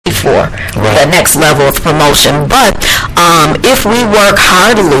for, the next level of promotion. But if we work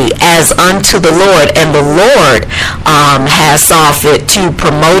heartily as unto the Lord, and the Lord has saw fit to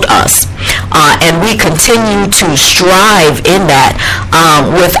promote us, and we continue to strive in that,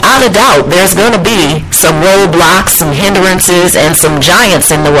 without a doubt, there's going to be some roadblocks, some hindrances, and some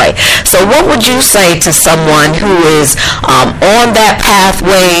giants in the way. So what would you say to someone who is on that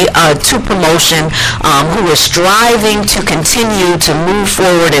pathway to promotion, who is striving to continue to move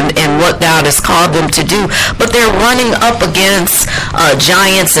forward in what God has called them to do, but they're running up against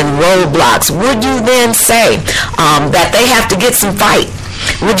giants and roadblocks? Would you then say that they have to get some fight?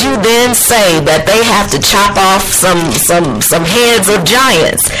 Would you then say that they have to chop off some heads of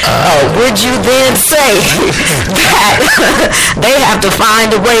giants? Would you then say that they have to find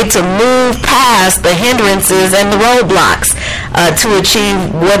a way to move past the hindrances and the roadblocks to achieve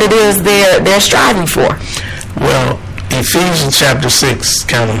what it is they're striving for? Well, Ephesians chapter 6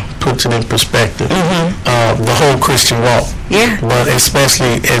 kind of puts it in perspective, the whole Christian walk. Yeah. But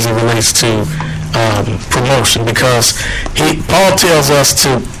especially as it relates to promotion, because Paul tells us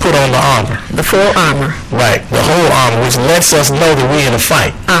to put on the armor. The full armor. Right, the whole armor, which lets us know that we're in a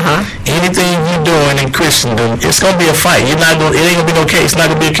fight. Anything you're doing in Christendom, it's going to be a fight. It ain't going to be no cake. It's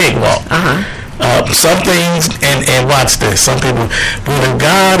not going to be a cakewalk. Some things, and watch this, some people, when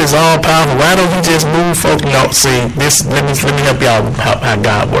God is all powerful, why don't he just move folks? No, see, this, let me help y'all how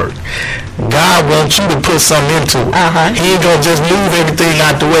God works. God wants you to put something into it. He ain't gonna just move everything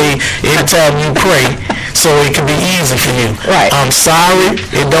out the way every time you pray so it can be easy for you. Right. I'm sorry,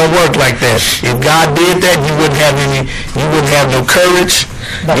 it don't work like that. If God did that, you wouldn't have no courage,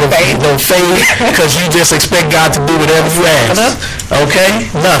 no faith, because you just expect God to do whatever you ask. Okay?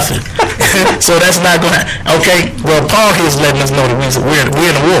 Nothing. So that's not gonna okay, well, Paul here is letting us know that we're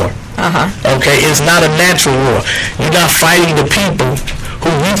in a war. Okay, it's not a natural war. You're not fighting the people who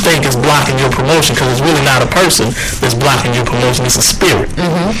you think is blocking your promotion, because it's really not a person that's blocking your promotion. It's a spirit.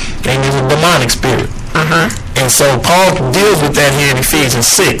 And it's a demonic spirit. And so Paul deals with that here in Ephesians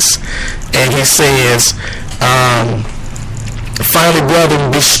 6, and he says, finally,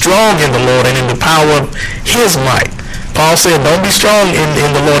 brethren, be strong in the Lord and in the power of his might. Paul said, don't be strong in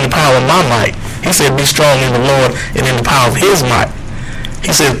the Lord and the power of my might. He said, be strong in the Lord and in the power of his might.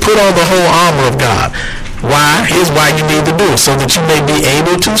 He said, put on the whole armor of God. Why? Here's why you need to do it, so that you may be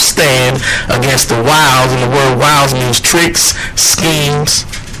able to stand against the wiles, and the word wiles means tricks, schemes,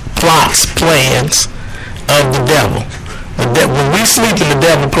 plots, plans of the devil. When we sleep, in the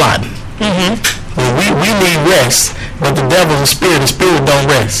devil plotting. We need rest, but the devil's a spirit. The spirit don't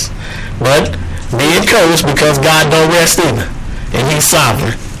rest. But be encouraged, because God don't rest either, and he's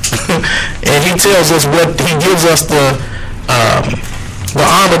sovereign. And he tells us he gives us the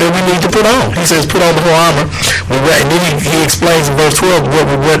armor that we need to put on. He says, put on the whole armor. And then he explains in verse 12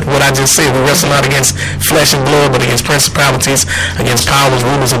 what I just said. We wrestle not against flesh and blood, but against principalities, against powers,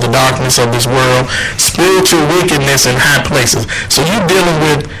 rulers of the darkness of this world, spiritual wickedness in high places. So you're dealing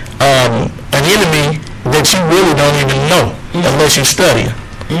with an enemy that you really don't even know unless you study him,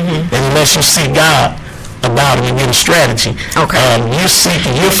 and unless you see God about him and get a strategy.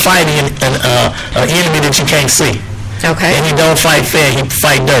 You're fighting an enemy that you can't see. Okay. And he don't fight fair, he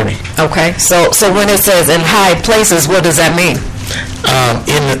fight dirty. Okay. So when it says in high places, what does that mean?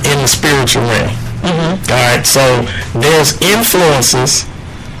 In the spiritual realm. All right. So there's influences.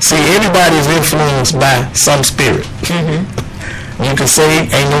 See, everybody is influenced by some spirit. You can say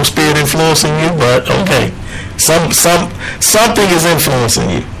ain't no spirit influencing you, but okay. Something is influencing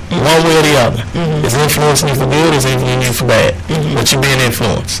you, one way or the other. It's influencing you for good, it's influencing you for bad. But you're being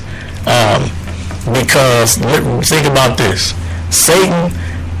influenced. Because think about this, Satan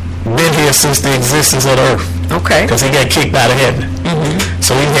been here since the existence of the earth. Okay. Because he got kicked out of heaven.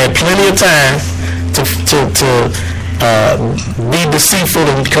 So he had plenty of time to be deceitful,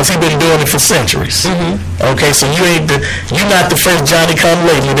 because he's been doing it for centuries. Okay, so you're not the first Johnny come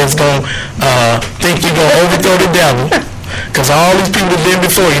lately that's gonna think you're gonna overthrow the devil. Because all these people that been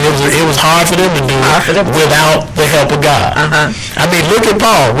before you, it was hard for them to do it without the help of God. I mean, look at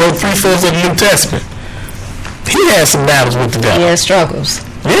Paul, wrote 3/4 of the New Testament. He had some battles with the devil. Yeah, struggles.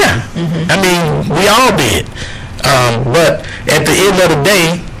 Yeah. I mean, we all did. But at the end of the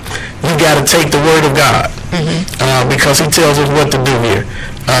day, you got to take the word of God, because he tells us what to do here.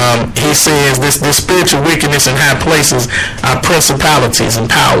 He says this spiritual wickedness in high places are principalities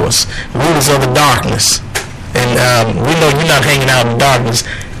and powers, rulers of the darkness. And we know you're not hanging out in darkness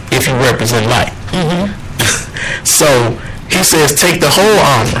if you represent light. So he says, take the whole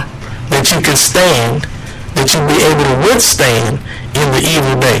armor that you can stand, that you'll be able to withstand in the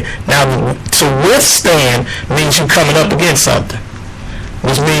evil day. Now, to withstand means you coming up against something,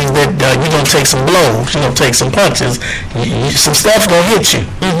 which means that that you're going to take some blows, you're going to take some punches, some stuff going to hit you.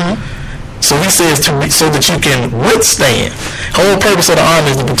 So he says so that you can withstand. Whole purpose of the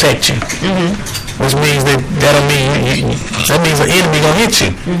army is to protect you, which means that means the enemy gonna hit you.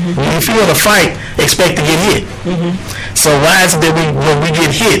 If you're in a fight, expect to get hit. So why is it that when we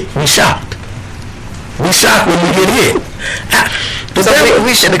get hit, we shocked? We shocked when we get hit.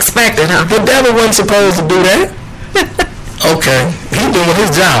 We should expect it, huh? The devil wasn't supposed to do that. Okay, he's doing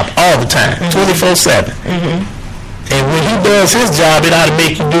his job all the time, 24/7. And when he does his job, it ought to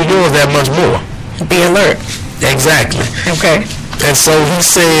make you do yours that much more. Be alert. Exactly. Okay. And so he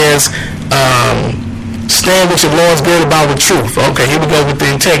says, stand with your loins girded about with truth. Okay, here we go with the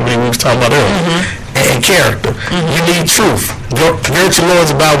integrity we was talking about earlier. And character. You need truth. Gird your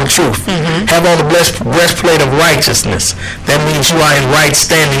loins about with truth. Have on the breastplate of righteousness. That means you are in right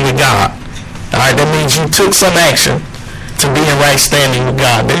standing with God. All right, that means you took some action to be in right standing with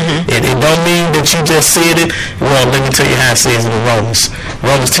God. It don't mean that you just said it. Well, let me tell you how it says in Romans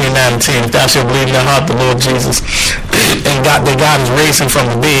 10:9-10. If thou shalt believe in thy heart the Lord Jesus, and that God is raised him from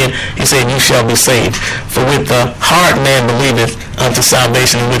the dead, he said, you shall be saved. For with the heart man believeth unto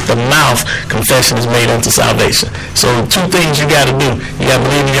salvation, and with the mouth confession is made unto salvation. So two things you got to do. You got to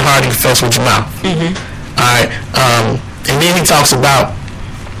believe in your heart and confess with your mouth. All right. And then he talks about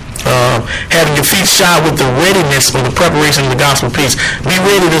having your feet shod with the readiness or the preparation of the gospel of peace. Be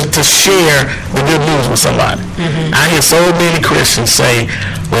ready to share the good news with somebody. I hear so many Christians say,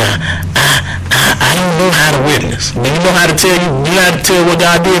 well, I don't know how to witness. Do you know how to tell you? Do you know how to tell what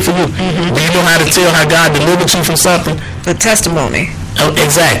God did for you? Do you know how to tell how God delivered you from something? The testimony. Oh,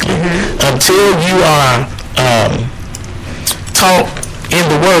 exactly. Until you are taught in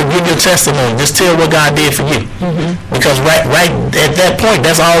the word, give your testimony. Just tell what God did for you. Because right at that point,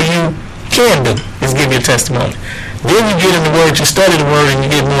 that's all you can do is give your testimony. Then you get in the word, you study the word, and you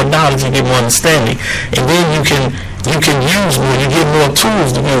get more knowledge, you get more understanding, and then you can use more. You get more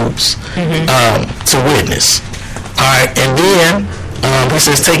tools to use to witness. All right, and then he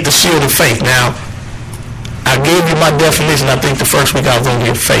says, take the shield of faith. Now, I gave you my definition. I think the first week I was going to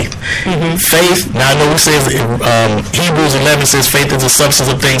give faith. Faith, now I know it says, Hebrews 11 says faith is the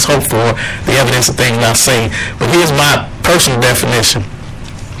substance of things hoped for, the evidence of things not seen. But here's my personal definition.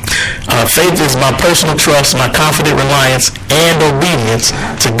 Faith is my personal trust, my confident reliance, and obedience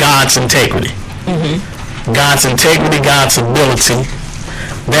to God's integrity. God's integrity, God's ability.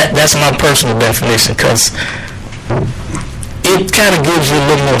 That's my personal definition, because it kind of gives you a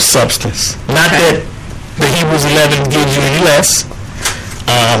little more substance. Not that the Hebrews 11 gives you any less,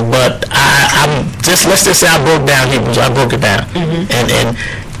 but let's just say I broke down Hebrews. I broke it down and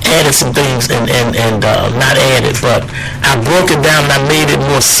added some things and not added, but I broke it down and I made it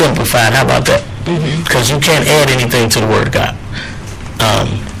more simplified. How about that? Because you can't add anything to the Word of God.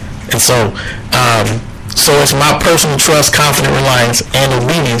 And so it's my personal trust, confident reliance, and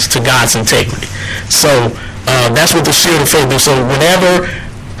obedience to God's integrity. So that's what the shield of faith is. So whenever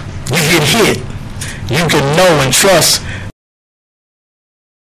you get hit, you can know and trust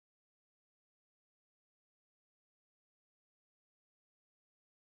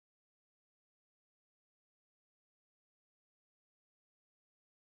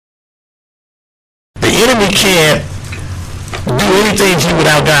the enemy can't do anything to you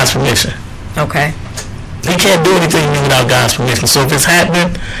without God's permission. Okay. He can't do anything to you without God's permission. So if it's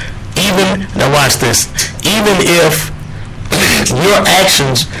happening, now watch this, even if your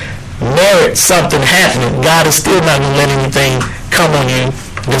actions merit something happening, God is still not going to let anything come on you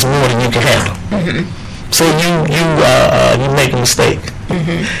that's more than you can handle. So you make a mistake,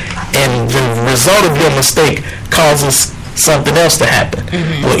 and the result of your mistake causes something else to happen.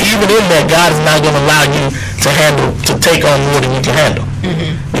 Well, even in that, God is not going to allow you to take on more than you can handle,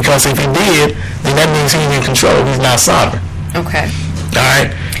 because if he did, then that means he's in control. He's not sovereign. Okay. All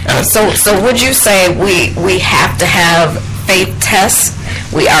right. So would you say we have to have faith tests?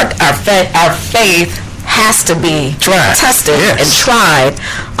 Our faith has to be tested and tried,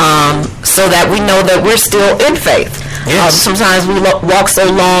 so that we know that we're still in faith. Sometimes we walk so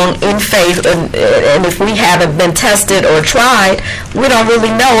long in faith, and if we haven't been tested or tried, we don't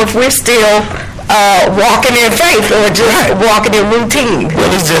really know if we're still walking in faith or just walking in routine.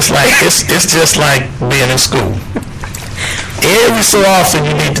 Well, it's just like being in school. Every so often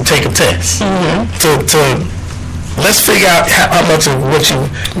you need to take a test to let's figure out how much of what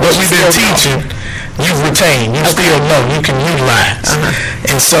we've been teaching you've retained. You still know, you can utilize.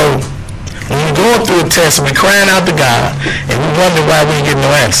 And so when we're going through a test and we're crying out to God and we wonder why we ain't getting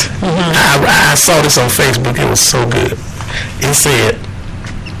no answer. I saw this on Facebook. It was so good. It said,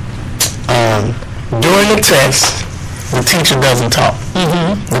 during the test, the teacher doesn't talk.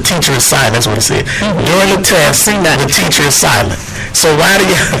 The teacher teacher is silent. That's what it said. During the test, the teacher is silent. So why do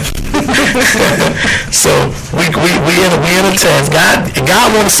you? So we in a test. God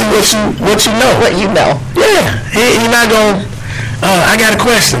want to see what you know. What you know. Yeah. He not gonna. I got a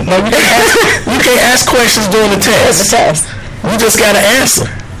question. No, you can't ask questions during the test. It's a test. You just got to answer,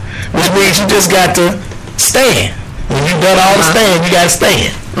 which means you just got to stand. When you've done all the stand, you got to stand.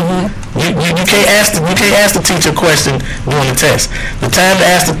 You can't ask the teacher a question during the test. The time to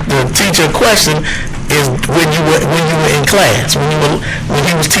ask the teacher a question is when you were in class, when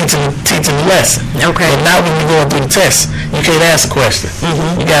he was teaching the lesson. Okay. But not when you're going through the test. You can't ask a question.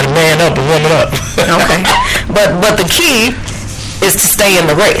 You got to man up and warm it up. Okay. But the key is to stay in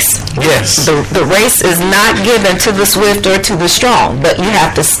the race. Yes. The race is not given to the swift or to the strong, but you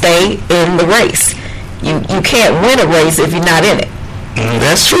have to stay in the race. You can't win a race if you're not in it.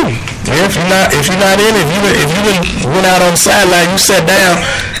 That's true. Yeah, if you're not in it, if you went out on the sideline, you sat down,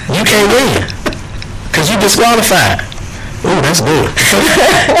 you can't win because you disqualified. Ooh, that's good.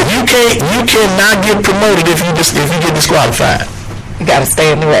 You cannot get promoted if you get disqualified. You got to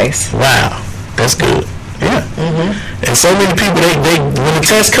stay in the race. Wow, that's good. Yeah. And so many people, they when the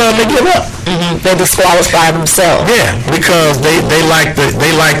test comes, they give up. They disqualify themselves. Yeah, because they like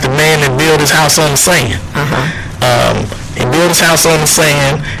the man that built his house on the sand. He built his house on the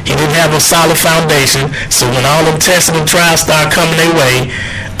sand. He didn't have a solid foundation. So when all them tests and trials start coming their way,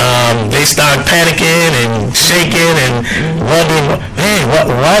 they start panicking and shaking and wondering, man,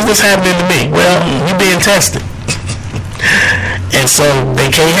 why is this happening to me? Well, you're being tested. And so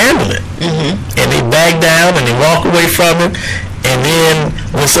they can't handle it. And they back down and they walk away from it. And then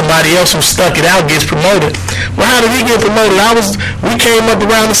when somebody else who stuck it out gets promoted, well, how did he get promoted? We came up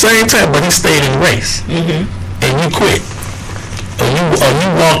around the same time, but he stayed in the race. And you quit. Or you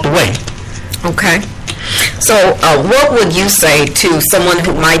walked away. Okay. So what would you say to someone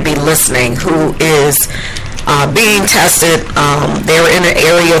who might be listening who is being tested? They're in an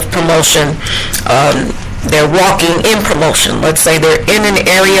area of promotion. They're walking in promotion. Let's say they're in an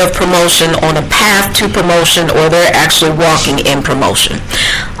area of promotion, on a path to promotion, or they're actually walking in promotion.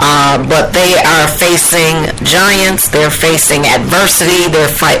 But they are facing giants, they're facing adversity,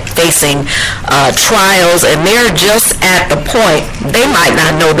 they're facing trials, and they're just at the point, they might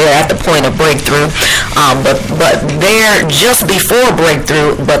not know they're at the point of breakthrough, but they're just before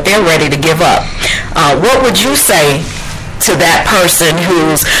breakthrough, but they're ready to give up. What would you say to that person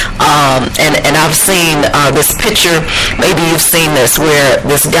who's and I've seen this picture, maybe you've seen this, where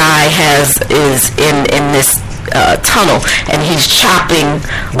this guy is in this tunnel and he's chopping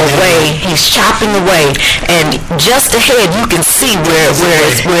away, and just ahead you can see where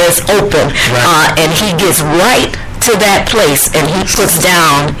it's open, and he gets right to that place and he puts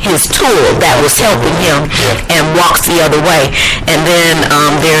down his tool that was helping him and walks the other way. And then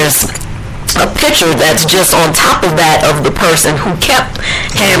there's a picture that's just on top of that of the person who kept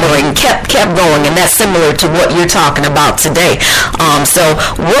hammering, kept going, and that's similar to what you're talking about today. So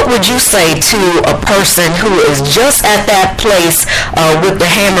what would you say to a person who is just at that place with the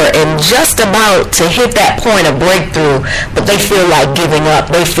hammer and just about to hit that point of breakthrough, but they feel like giving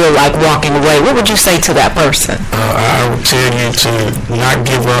up, they feel like walking away? What would you say to that person? I would tell you to not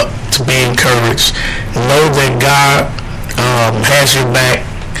give up, to be encouraged. Know that God has your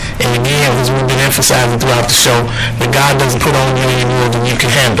back. And again, as we've been emphasizing throughout the show, that God doesn't put on you any more than you can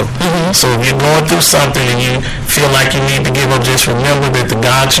handle. So if you're going through something and you feel like you need to give up, just remember that the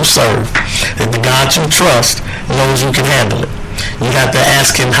God you serve, that the God you trust, knows you can handle it. You have to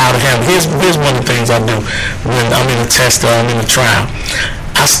ask him how to handle it. Here's one of the things I do when I'm in a test or I'm in a trial.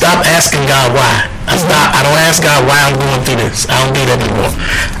 I stop asking God why. I don't ask God why I'm going through this. I don't do that anymore.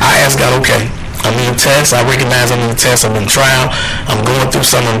 I ask God, okay, I'm in a test. I recognize I'm in a test. I'm in trial. I'm going through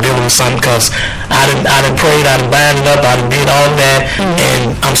something. I'm dealing with something because I done prayed. I done bound it up. I done did all that,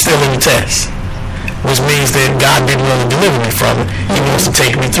 and I'm still in the test, which means that God didn't want to deliver me from it. He wants to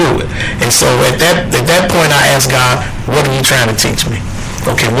take me through it. And so at that point, I ask God, what are you trying to teach me?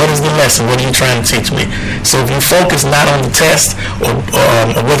 Okay, what is the lesson? What are you trying to teach me? So if you focus not on the test or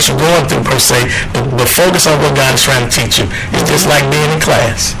what you're going through per se, but focus on what God is trying to teach you. It's just like being in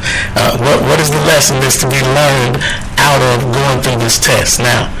class. What is the lesson that's to be learned out of going through this test?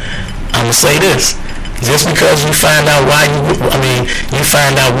 Now, I'm going to say this. Just because you find out you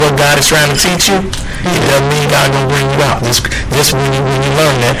find out what God is trying to teach you, it doesn't mean God going to bring you out. Just when you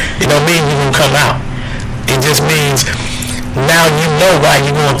learn that, it don't mean you're going to come out. It just means now you know why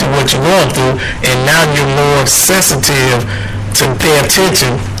you're going through what you're going through, and now you're more sensitive to pay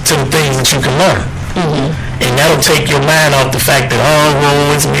attention to the things that you can learn. And that'll take your mind off the fact that, oh,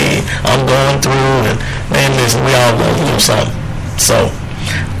 woe is me, I'm going through, and man, listen, we all going through something. So